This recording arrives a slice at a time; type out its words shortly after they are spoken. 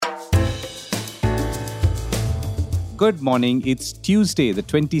Good morning. It's Tuesday, the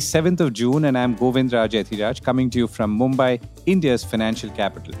 27th of June, and I'm Govindraj Ethiraj coming to you from Mumbai, India's financial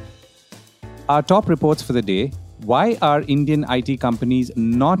capital. Our top reports for the day: why are Indian IT companies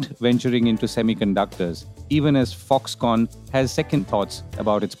not venturing into semiconductors, even as Foxconn has second thoughts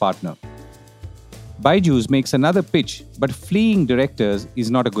about its partner? Byju makes another pitch, but fleeing directors is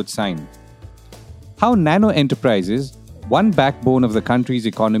not a good sign. How nano enterprises, one backbone of the country's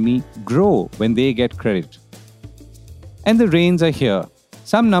economy, grow when they get credit. And the rains are here.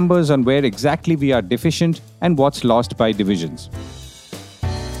 Some numbers on where exactly we are deficient and what's lost by divisions.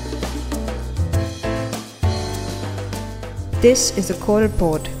 This is a core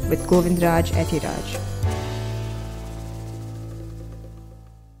report with Govindraj Ethiraj.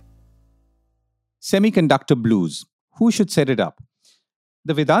 Semiconductor blues. Who should set it up?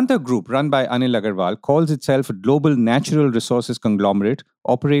 The Vedanta Group, run by Anil Agarwal, calls itself a global natural resources conglomerate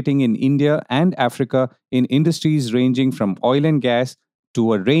operating in India and Africa in industries ranging from oil and gas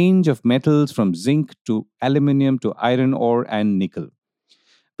to a range of metals from zinc to aluminium to iron ore and nickel.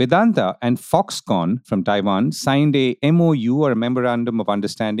 Vedanta and Foxconn from Taiwan signed a MOU, or a Memorandum of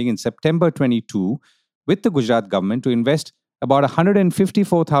Understanding, in September 22 with the Gujarat government to invest about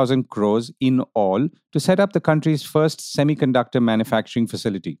 154,000 crores in all to set up the country's first semiconductor manufacturing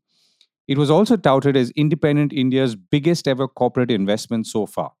facility. It was also touted as independent India's biggest ever corporate investment so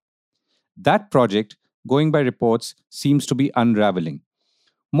far. That project, going by reports, seems to be unraveling.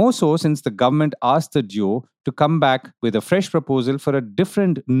 More so since the government asked the duo to come back with a fresh proposal for a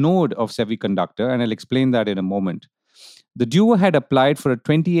different node of semiconductor, and I'll explain that in a moment. The duo had applied for a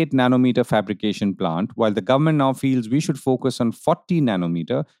 28 nanometer fabrication plant, while the government now feels we should focus on 40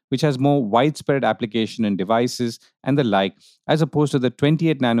 nanometer, which has more widespread application in devices and the like, as opposed to the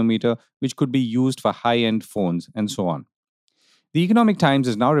 28 nanometer, which could be used for high-end phones and so on. The Economic Times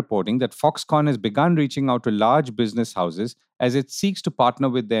is now reporting that Foxconn has begun reaching out to large business houses as it seeks to partner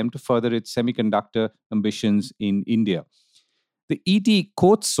with them to further its semiconductor ambitions in India. The ET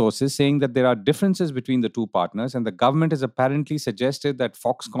quotes sources saying that there are differences between the two partners, and the government has apparently suggested that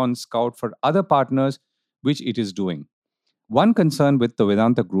Foxconn scout for other partners, which it is doing. One concern with the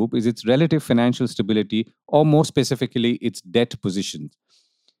Vedanta Group is its relative financial stability, or more specifically, its debt positions.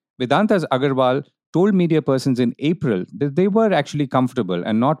 Vedanta's Agarwal told media persons in April that they were actually comfortable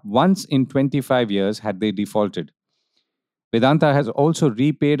and not once in 25 years had they defaulted. Vedanta has also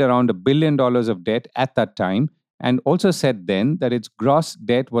repaid around $1 billion of debt at that time, and also said then that its gross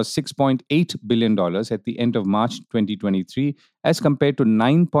debt was $6.8 billion at the end of March 2023 as compared to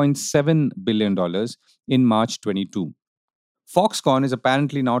 $9.7 billion in March 22. Foxconn is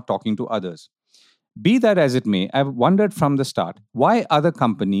apparently now talking to others. Be that as it may, I've wondered from the start why other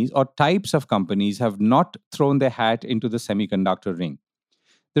companies or types of companies have not thrown their hat into the semiconductor ring.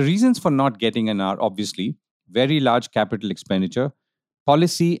 The reasons for not getting in are obviously very large capital expenditure,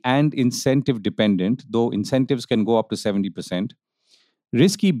 policy and incentive dependent, though incentives can go up to 70%.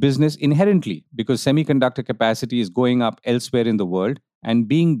 Risky business inherently, because semiconductor capacity is going up elsewhere in the world and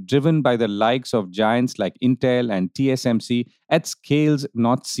being driven by the likes of giants like Intel and TSMC at scales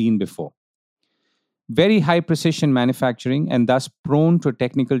not seen before. Very high precision manufacturing and thus prone to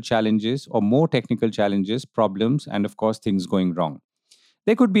technical challenges or more technical challenges, problems, and of course things going wrong.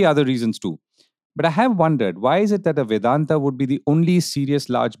 There could be other reasons too. But I have wondered, why is it that a Vedanta would be the only serious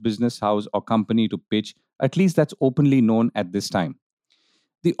large business house or company to pitch, at least that's openly known at this time?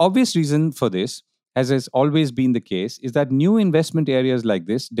 The obvious reason for this, as has always been the case, is that new investment areas like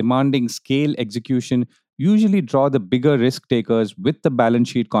this, demanding scale execution, usually draw the bigger risk takers with the balance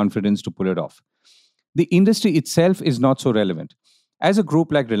sheet confidence to pull it off. The industry itself is not so relevant, as a group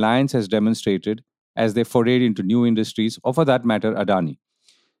like Reliance has demonstrated as they forayed into new industries, or for that matter, Adani.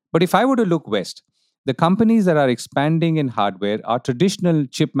 But if I were to look west, the companies that are expanding in hardware are traditional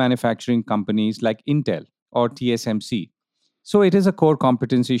chip manufacturing companies like Intel or TSMC. So it is a core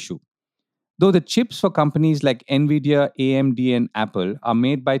competence issue. Though the chips for companies like Nvidia, AMD, and Apple are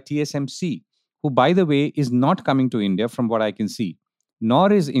made by TSMC, who, by the way, is not coming to India from what I can see,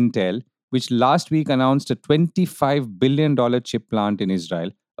 nor is Intel, which last week announced a $25 billion chip plant in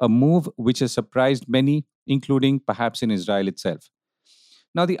Israel, a move which has surprised many, including perhaps in Israel itself.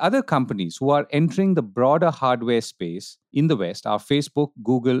 Now, the other companies who are entering the broader hardware space in the West are Facebook,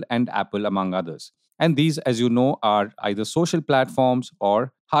 Google, and Apple, among others. And these, as you know, are either social platforms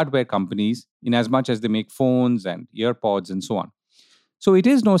or hardware companies, in as much as they make phones and earpods and so on. So it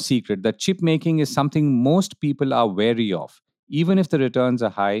is no secret that chip making is something most people are wary of, even if the returns are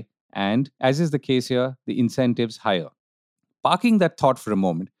high and, as is the case here, the incentives higher. Parking that thought for a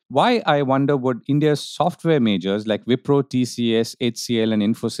moment, why, I wonder, would India's software majors like Wipro, TCS, HCL, and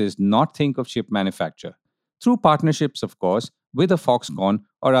Infosys not think of chip manufacture? through partnerships, of course, with a Foxconn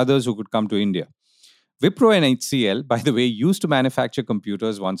or others who could come to India. Wipro and HCL, by the way, used to manufacture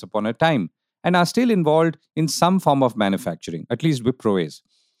computers once upon a time and are still involved in some form of manufacturing, at least Wipro is.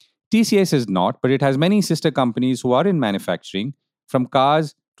 TCS is not, but it has many sister companies who are in manufacturing, from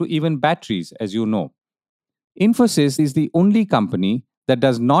cars to even batteries, as you know. Infosys is the only company that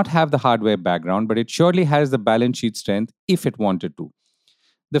does not have the hardware background, but it surely has the balance sheet strength if it wanted to.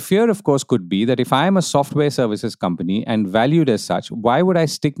 The fear, of course, could be that if I am a software services company and valued as such, why would I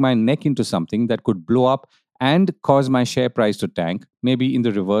stick my neck into something that could blow up and cause my share price to tank, maybe in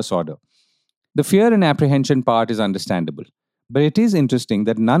the reverse order? The fear and apprehension part is understandable. But it is interesting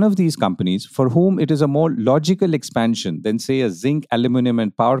that none of these companies, for whom it is a more logical expansion than, say, a zinc, aluminum,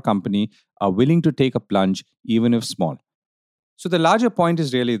 and power company, are willing to take a plunge, even if small. So the larger point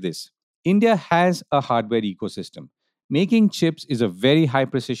is really this: India has a hardware ecosystem. Making chips is a very high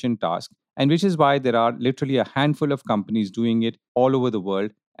precision task, and which is why there are literally a handful of companies doing it all over the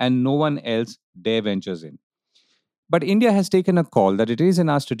world, and no one else dare ventures in. But India has taken a call that it is in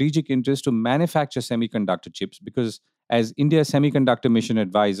our strategic interest to manufacture semiconductor chips because, as India's Semiconductor Mission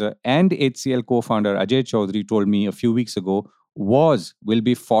Advisor and HCL co founder Ajay Chaudhary told me a few weeks ago, wars will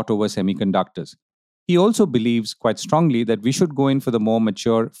be fought over semiconductors. He also believes quite strongly that we should go in for the more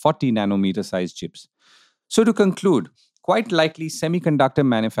mature 40 nanometer size chips. So, to conclude, quite likely semiconductor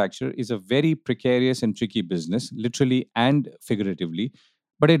manufacture is a very precarious and tricky business, literally and figuratively,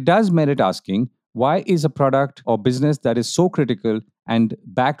 but it does merit asking, why is a product or business that is so critical and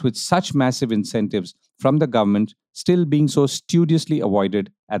backed with such massive incentives from the government still being so studiously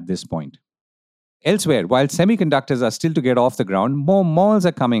avoided at this point? Elsewhere, while semiconductors are still to get off the ground, more malls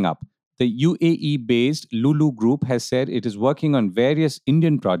are coming up. The UAE based Lulu Group has said it is working on various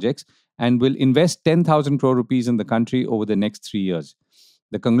Indian projects and will invest 10,000 crore rupees in the country over the next 3 years.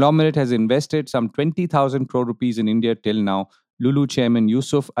 The conglomerate has invested some 20,000 crore rupees in India till now, Lulu chairman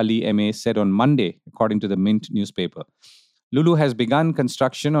Yusuf Ali MA said on Monday, according to the Mint newspaper. Lulu has begun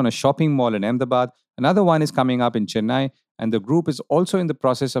construction on a shopping mall in Ahmedabad. Another one is coming up in Chennai, and the group is also in the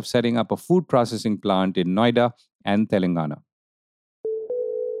process of setting up a food processing plant in Noida and Telangana.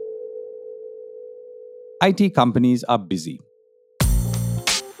 IT companies are busy.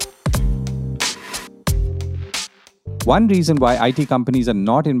 One reason why IT companies are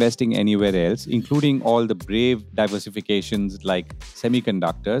not investing anywhere else, including all the brave diversifications like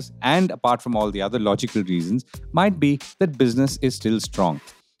semiconductors, and apart from all the other logical reasons, might be that business is still strong,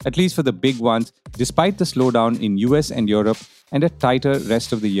 at least for the big ones, despite the slowdown in US and Europe and a tighter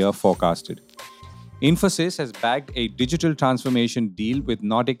rest of the year forecasted. Infosys has bagged a digital transformation deal with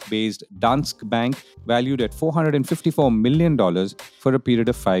Nordic-based Danske Bank valued at $454 million for a period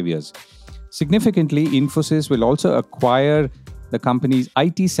of 5 years. Significantly, Infosys will also acquire the company's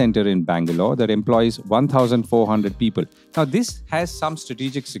IT center in Bangalore that employs 1,400 people. Now, this has some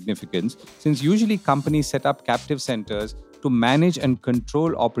strategic significance since usually companies set up captive centers to manage and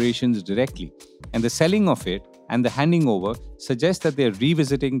control operations directly, and the selling of it and the handing over suggests that they're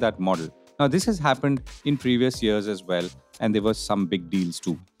revisiting that model. Now, this has happened in previous years as well, and there were some big deals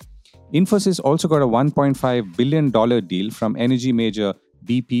too. Infosys also got a $1.5 billion deal from energy major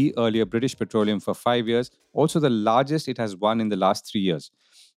BP, earlier British Petroleum, for 5 years, also the largest it has won in the last 3 years.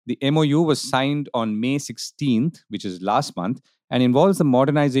 The MOU was signed on May 16th, which is last month, and involves the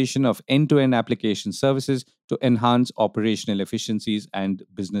modernization of end-to-end application services to enhance operational efficiencies and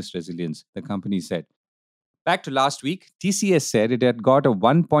business resilience, the company said. Back to last week, TCS said it had got a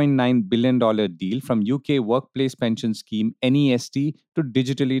 $1.9 billion deal from UK workplace pension scheme NEST to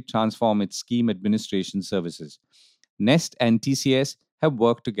digitally transform its scheme administration services. Nest and TCS have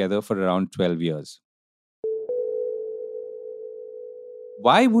worked together for around 12 years.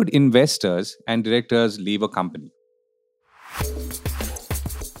 Why would investors and directors leave a company?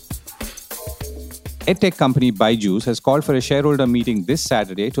 EdTech company Byju has called for a shareholder meeting this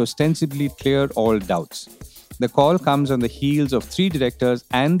Saturday to ostensibly clear all doubts. The call comes on the heels of 3 directors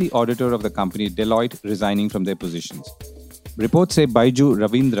and the auditor of the company, Deloitte, resigning from their positions. Reports say Byju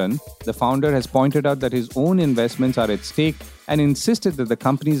Ravindran, the founder, has pointed out that his own investments are at stake and insisted that the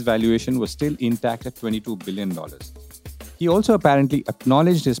company's valuation was still intact at $22 billion. He also apparently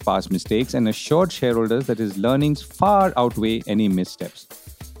acknowledged his past mistakes and assured shareholders that his learnings far outweigh any missteps.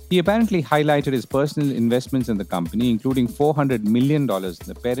 He apparently highlighted his personal investments in the company, including $400 million in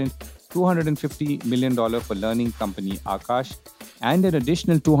the parent, $250 million for learning company Akash, and an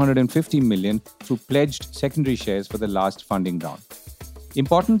additional $250 million through pledged secondary shares for the last funding round.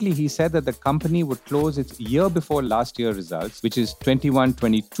 Importantly, he said that the company would close its year before last year results, which is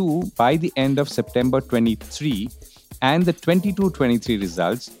 21-22, by the end of September 23, and the 22-23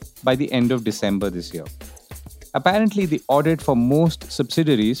 results by the end of December this year. Apparently, the audit for most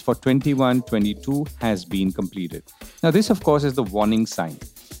subsidiaries for 21-22 has been completed. Now, this, of course, is the warning sign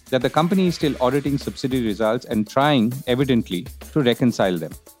that the company is still auditing subsidiary results and trying, evidently, to reconcile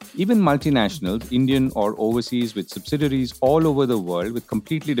them. Even multinationals, Indian or overseas, with subsidiaries all over the world with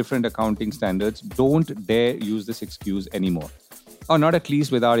completely different accounting standards, don't dare use this excuse anymore. Or not at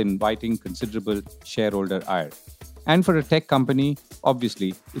least without inviting considerable shareholder ire. And for a tech company,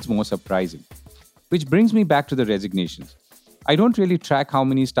 obviously, it's more surprising. Which brings me back to the resignations. I don't really track how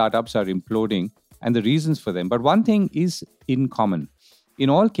many startups are imploding and the reasons for them, but one thing is in common. In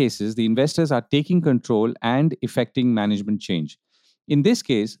all cases, the investors are taking control and effecting management change. In this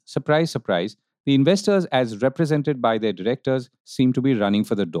case, surprise, surprise, the investors, as represented by their directors, seem to be running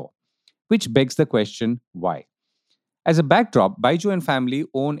for the door. Which begs the question, why? As a backdrop, Byju and family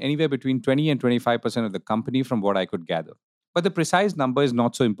own anywhere between 20 and 25% of the company from what I could gather. But the precise number is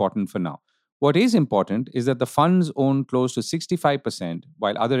not so important for now. What is important is that the funds own close to 65%,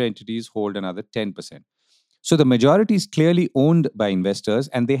 while other entities hold another 10%. So the majority is clearly owned by investors,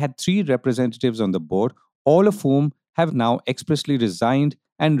 and they had three representatives on the board, all of whom have now expressly resigned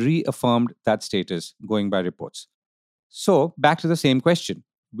and reaffirmed that status, going by reports. So, back to the same question.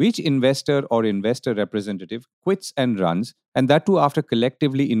 Which investor or investor representative quits and runs, and that too after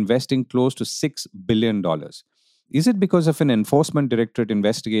collectively investing close to $6 billion? Dollars? Is it because of an enforcement directorate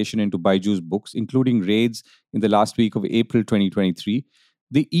investigation into Byju's books, including raids in the last week of April 2023?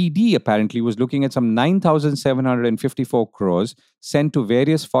 The ED apparently was looking at some 9,754 crores sent to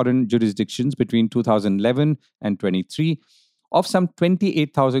various foreign jurisdictions between 2011 and 23 of some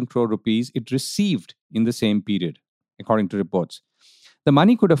 28,000 crore rupees it received in the same period, according to reports. The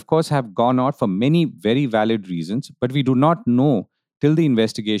money could, of course, have gone out for many very valid reasons, but we do not know till the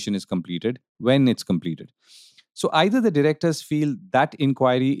investigation is completed when it's completed. So either the directors feel that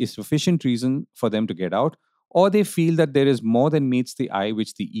inquiry is sufficient reason for them to get out, or they feel that there is more than meets the eye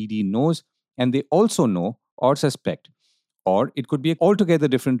which the ED knows and they also know or suspect. Or it could be an altogether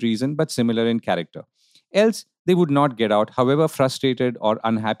different reason but similar in character. Else, they would not get out, however frustrated or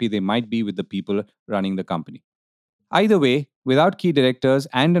unhappy they might be with the people running the company. Either way, without key directors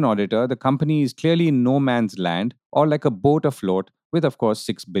and an auditor, the company is clearly in no man's land or like a boat afloat with, of course,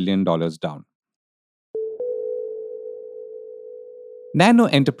 $6 billion down. Nano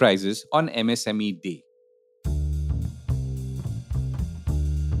Enterprises on MSME Day.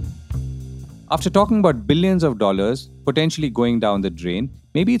 After talking about billions of dollars potentially going down the drain,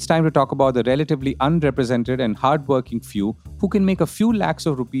 maybe it's time to talk about the relatively unrepresented and hardworking few who can make a few lakhs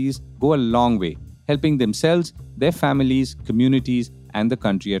of rupees go a long way, helping themselves, their families, communities, and the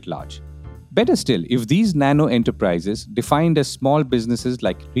country at large. Better still, if these nano enterprises, defined as small businesses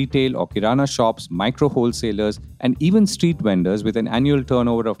like retail or kirana shops, micro wholesalers, and even street vendors with an annual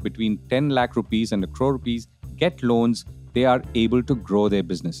turnover of between 10 lakh rupees and a crore rupees, get loans, they are able to grow their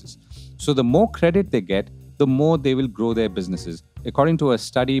businesses. So the more credit they get, the more they will grow their businesses, according to a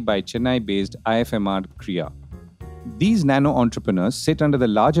study by Chennai-based IFMR Kriya. These nano entrepreneurs sit under the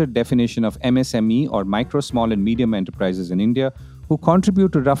larger definition of MSME or micro, small, and medium enterprises in India, who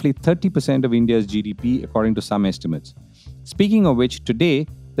contribute to roughly 30% of India's GDP, according to some estimates. Speaking of which, today,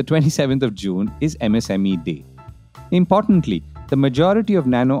 the 27th of June, is MSME Day. Importantly, the majority of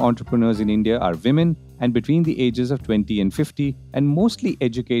nano entrepreneurs in India are women and between the ages of 20 and 50 and mostly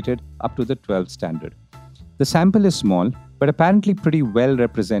educated up to the 12th standard. The sample is small, but apparently pretty well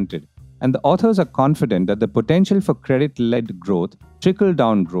represented, and the authors are confident that the potential for credit-led growth,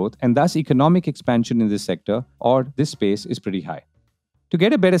 trickle-down growth, and thus economic expansion in this sector or this space is pretty high. To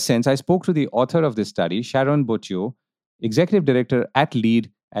get a better sense, I spoke to the author of this study, Sharon Byju, Executive Director at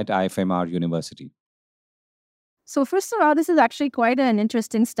Lead at IFMR University. So first of all, this is actually quite an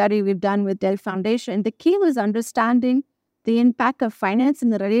interesting study we've done with Dell Foundation. The key was understanding the impact of finance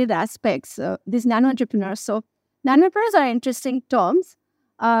and the related aspects of these nano entrepreneurs. So nano entrepreneurs are interesting terms.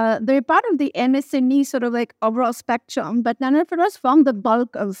 They're part of the MSME sort of like overall spectrum, but nano entrepreneurs form the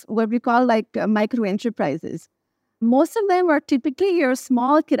bulk of what we call like micro enterprises. Most of them are typically your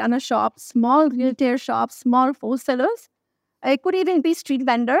small kirana shops, small retail shops, small wholesalers. It could even be street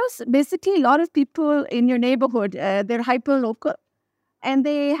vendors. Basically, a lot of people in your neighborhood, they're hyper-local. And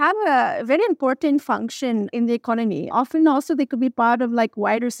they have a very important function in the economy. Often also they could be part of like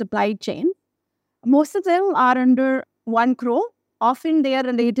wider supply chain. Most of them are under 1 crore. Often they are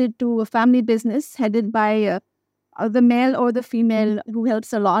related to a family business headed by the male or the female who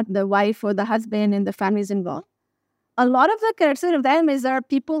helps a lot, the wife or the husband and the families involved. A lot of the characteristics of them is there are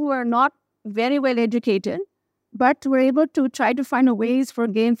people who are not very well educated, but were able to try to find ways for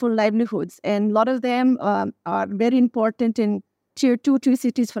gainful livelihoods. And a lot of them are very important in tier 2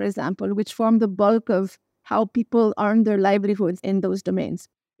 cities, for example, which form the bulk of how people earn their livelihoods in those domains.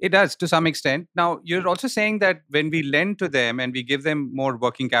 It does to some extent. Now, you're also saying that when we lend to them and we give them more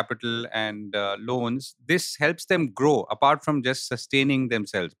working capital and loans, this helps them grow apart from just sustaining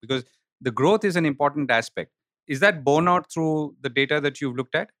themselves, because the growth is an important aspect. Is that borne out through the data that you've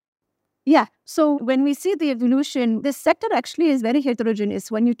looked at? Yeah. So when we see the evolution, this sector actually is very heterogeneous.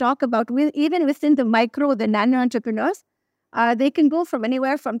 When you talk about even within the micro, the nano entrepreneurs, they can go from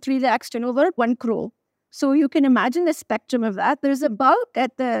anywhere from 3 lakhs to over 1 crore. So you can imagine the spectrum of that. There's a bulk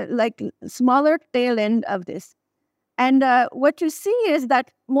at the smaller tail end of this. And what you see is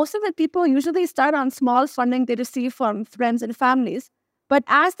that most of the people usually start on small funding they receive from friends and families. But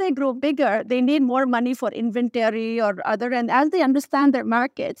as they grow bigger, they need more money for inventory or other. And as they understand their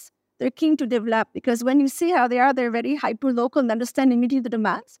markets, they're keen to develop, because when you see how they are, they're very hyper-local and understand immediately the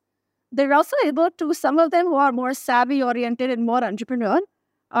demands. They're also able to, some of them who are more savvy-oriented and more entrepreneurial,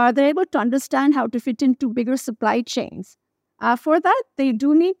 they're able to understand how to fit into bigger supply chains. For that, they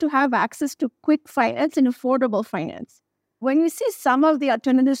do need to have access to quick finance and affordable finance. When you see some of the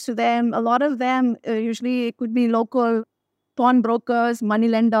alternatives to them, a lot of them usually it could be local pawnbrokers, money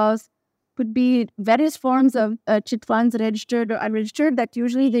lenders, could be various forms of chit funds, registered or unregistered, that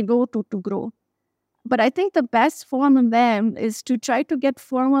usually they go to grow. But I think the best form of them is to try to get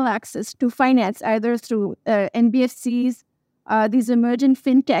formal access to finance, either through NBFCs, these emerging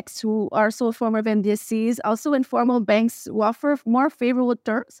fintechs who are so form of NBFCs, also informal banks who offer more favorable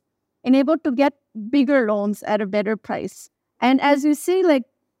terms, and able to get bigger loans at a better price. And as you see,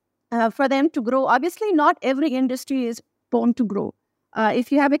 for them to grow, obviously not every industry is born to grow.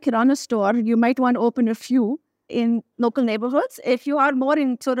 If you have a kirana store, you might want to open a few in local neighborhoods. If you are more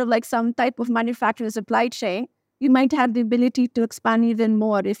in sort of like some type of manufacturing supply chain, you might have the ability to expand even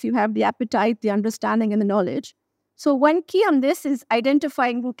more if you have the appetite, the understanding, and the knowledge. So one key on this is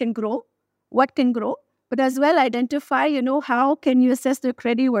identifying who can grow, what can grow, but as well identify, how can you assess their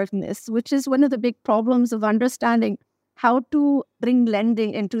creditworthiness, which is one of the big problems of understanding how to bring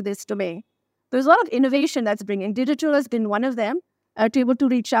lending into this domain. There's a lot of innovation that's bringing. Digital has been one of them, to be able to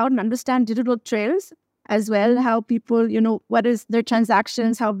reach out and understand digital trails, as well, how people, what is their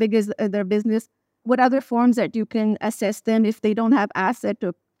transactions, how big is their business, what other forms that you can assess them if they don't have asset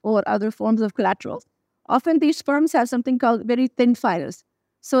or other forms of collateral. Often these firms have something called very thin files.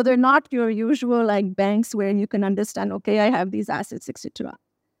 So they're not your usual banks where you can understand, okay, I have these assets, etc.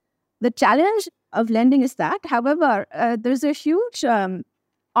 The challenge of lending is that, however, there's a huge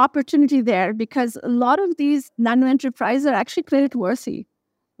opportunity there, because a lot of these nano enterprises are actually credit worthy.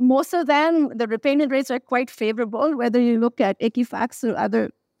 Most of them, the repayment rates are quite favorable, whether you look at Equifax or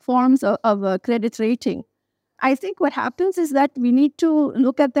other forms of credit rating. I think what happens is that we need to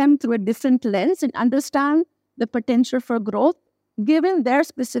look at them through a different lens and understand the potential for growth given their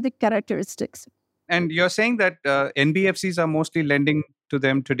specific characteristics. And you're saying that NBFCs are mostly lending to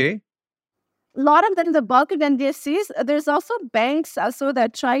them today? A lot of them, the bulk of NBFCs, there's also banks also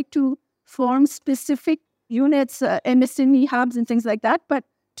that try to form specific units, MSME hubs and things like that. But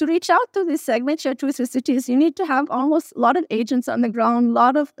to reach out to this segment, your two cities, you need to have almost a lot of agents on the ground, a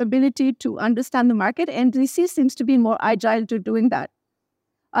lot of ability to understand the market. And DC seems to be more agile to doing that.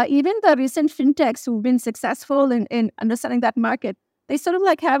 Even the recent fintechs who've been successful in understanding that market, they sort of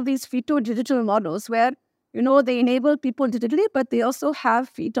have these FITO digital models where, they enable people digitally, but they also have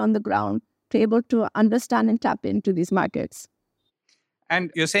feet on the ground to be able to understand and tap into these markets. And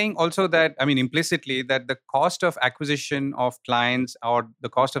you're saying also that, implicitly, that the cost of acquisition of clients or the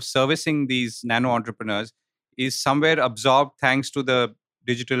cost of servicing these nano entrepreneurs is somewhere absorbed thanks to the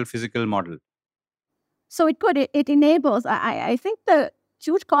digital physical model. So it enables, I think the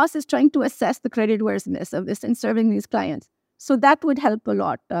huge cost is trying to assess the creditworthiness of this and serving these clients. So that would help a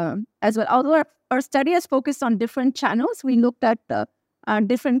lot as well. Although our study has focused on different channels, we looked at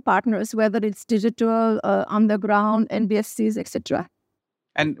different partners, whether it's digital, on the ground, NBFCs, etc.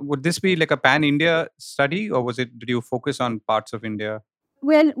 And would this be like a pan-India study, or did you focus on parts of India?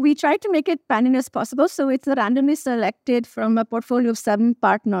 Well, we tried to make it pan-India as possible. So it's randomly selected from a portfolio of 7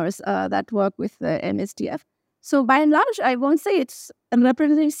 partners that work with the MSDF. So by and large, I won't say it's a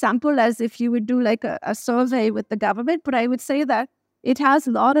representative sample as if you would do a survey with the government, but I would say that it has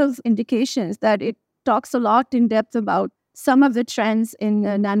a lot of indications that it talks a lot in depth about some of the trends in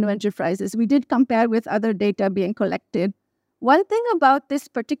nano enterprises. We did compare with other data being collected. One thing about this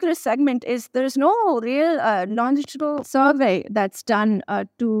particular segment is there's no real longitudinal survey that's done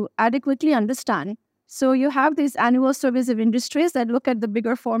to adequately understand. So you have these annual surveys of industries that look at the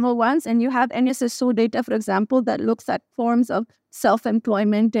bigger formal ones, and you have NSSO data, for example, that looks at forms of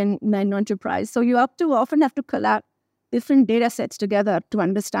self-employment and nano enterprise. So you often have to collect different data sets together to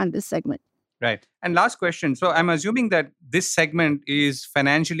understand this segment. Right. And last question. So I'm assuming that this segment is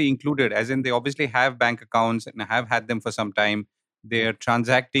financially included, as in they obviously have bank accounts and have had them for some time. They're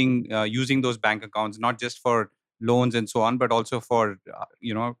transacting using those bank accounts, not just for loans and so on, but also for,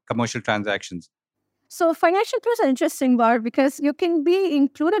 commercial transactions. So financial tools are interesting, Bar, because you can be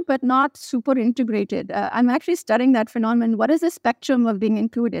included but not super integrated. I'm actually studying that phenomenon. What is the spectrum of being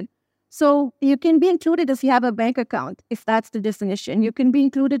included? So you can be included if you have a bank account, if that's the definition. You can be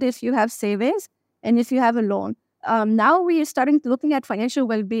included if you have savings and if you have a loan. Now we are starting to looking at financial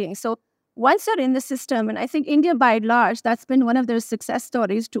well-being. So once you're in the system, and I think India by and large, that's been one of their success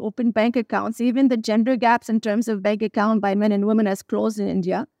stories to open bank accounts. Even the gender gaps in terms of bank account by men and women has closed in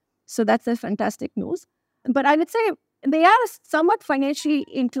India. So that's a fantastic news. But I would say they are somewhat financially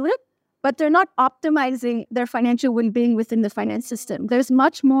included, but they're not optimizing their financial well-being within the finance system. There's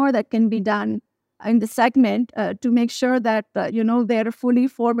much more that can be done in the segment to make sure that, they're fully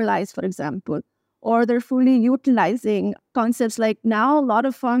formalized, for example, or they're fully utilizing concepts like now a lot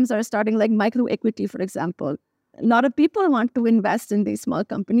of firms are starting like micro equity, for example. A lot of people want to invest in these small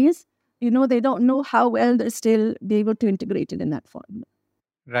companies. They don't know how well they'll still be able to integrate it in that form.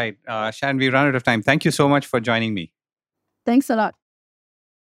 Right. Shan, we run out of time. Thank you so much for joining me. Thanks a lot.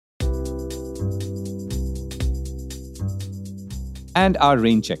 And our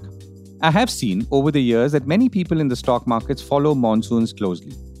rain check. I have seen over the years that many people in the stock markets follow monsoons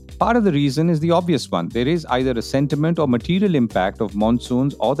closely. Part of the reason is the obvious one. There is either a sentiment or material impact of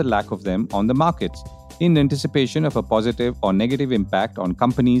monsoons or the lack of them on the markets, in anticipation of a positive or negative impact on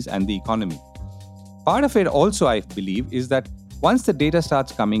companies and the economy. Part of it also, I believe, is that once the data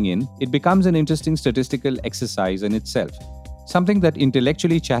starts coming in, it becomes an interesting statistical exercise in itself, something that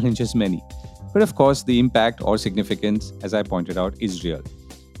intellectually challenges many. But of course, the impact or significance, as I pointed out, is real.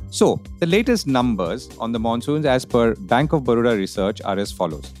 So, the latest numbers on the monsoons as per Bank of Baroda research are as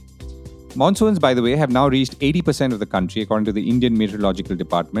follows. Monsoons, by the way, have now reached 80% of the country, according to the Indian Meteorological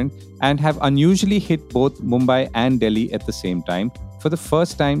Department, and have unusually hit both Mumbai and Delhi at the same time for the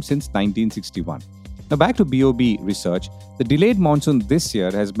first time since 1961. Now, back to BOB research, the delayed monsoon this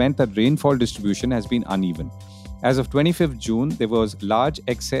year has meant that rainfall distribution has been uneven. As of 25th June, there was large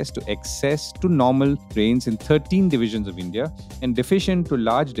excess to normal rains in 13 divisions of India and deficient to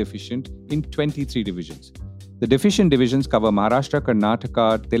large deficient in 23 divisions. The deficient divisions cover Maharashtra,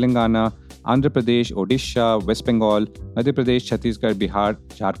 Karnataka, Telangana, Andhra Pradesh, Odisha, West Bengal, Madhya Pradesh, Chhattisgarh, Bihar,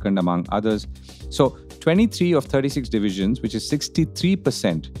 Jharkhand, among others. So, 23 of 36 divisions, which is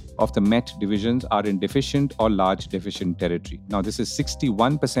 63% of the Met divisions, are in deficient or large deficient territory. Now, this is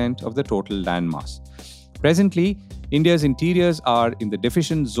 61% of the total land mass. Presently, India's interiors are in the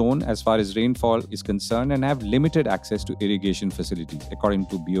deficient zone as far as rainfall is concerned and have limited access to irrigation facilities, according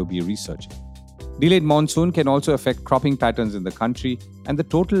to BOB research. Delayed monsoon can also affect cropping patterns in the country, and the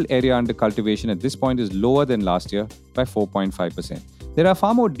total area under cultivation at this point is lower than last year by 4.5%. There are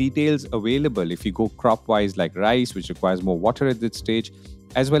far more details available if you go crop-wise, like rice, which requires more water at this stage,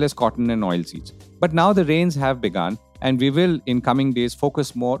 as well as cotton and oilseeds. But now the rains have begun, and we will, in coming days,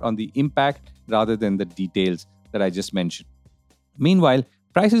 focus more on the impact rather than the details that I just mentioned. Meanwhile,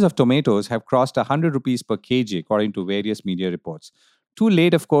 prices of tomatoes have crossed 100 rupees per kg, according to various media reports. Too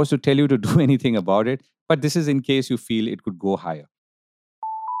late, of course, to tell you to do anything about it, but this is in case you feel it could go higher.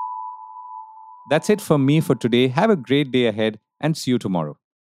 That's it from me for today. Have a great day ahead and see you tomorrow.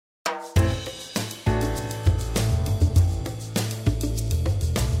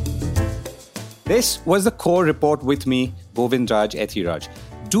 This was the Core Report with me, Govindraj Ethiraj.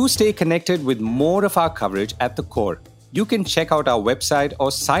 Do stay connected with more of our coverage at the Core. You can check out our website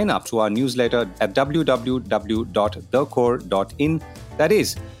or sign up to our newsletter at www.thecore.in. That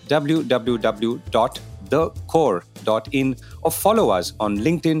is www.thecore.in, or follow us on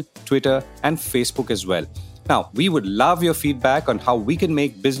LinkedIn, Twitter, and Facebook as well. Now, we would love your feedback on how we can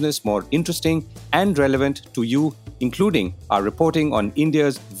make business more interesting and relevant to you, including our reporting on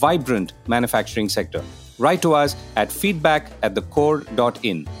India's vibrant manufacturing sector. Write to us at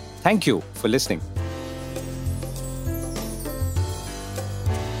feedback@thecore.in. Thank you for listening.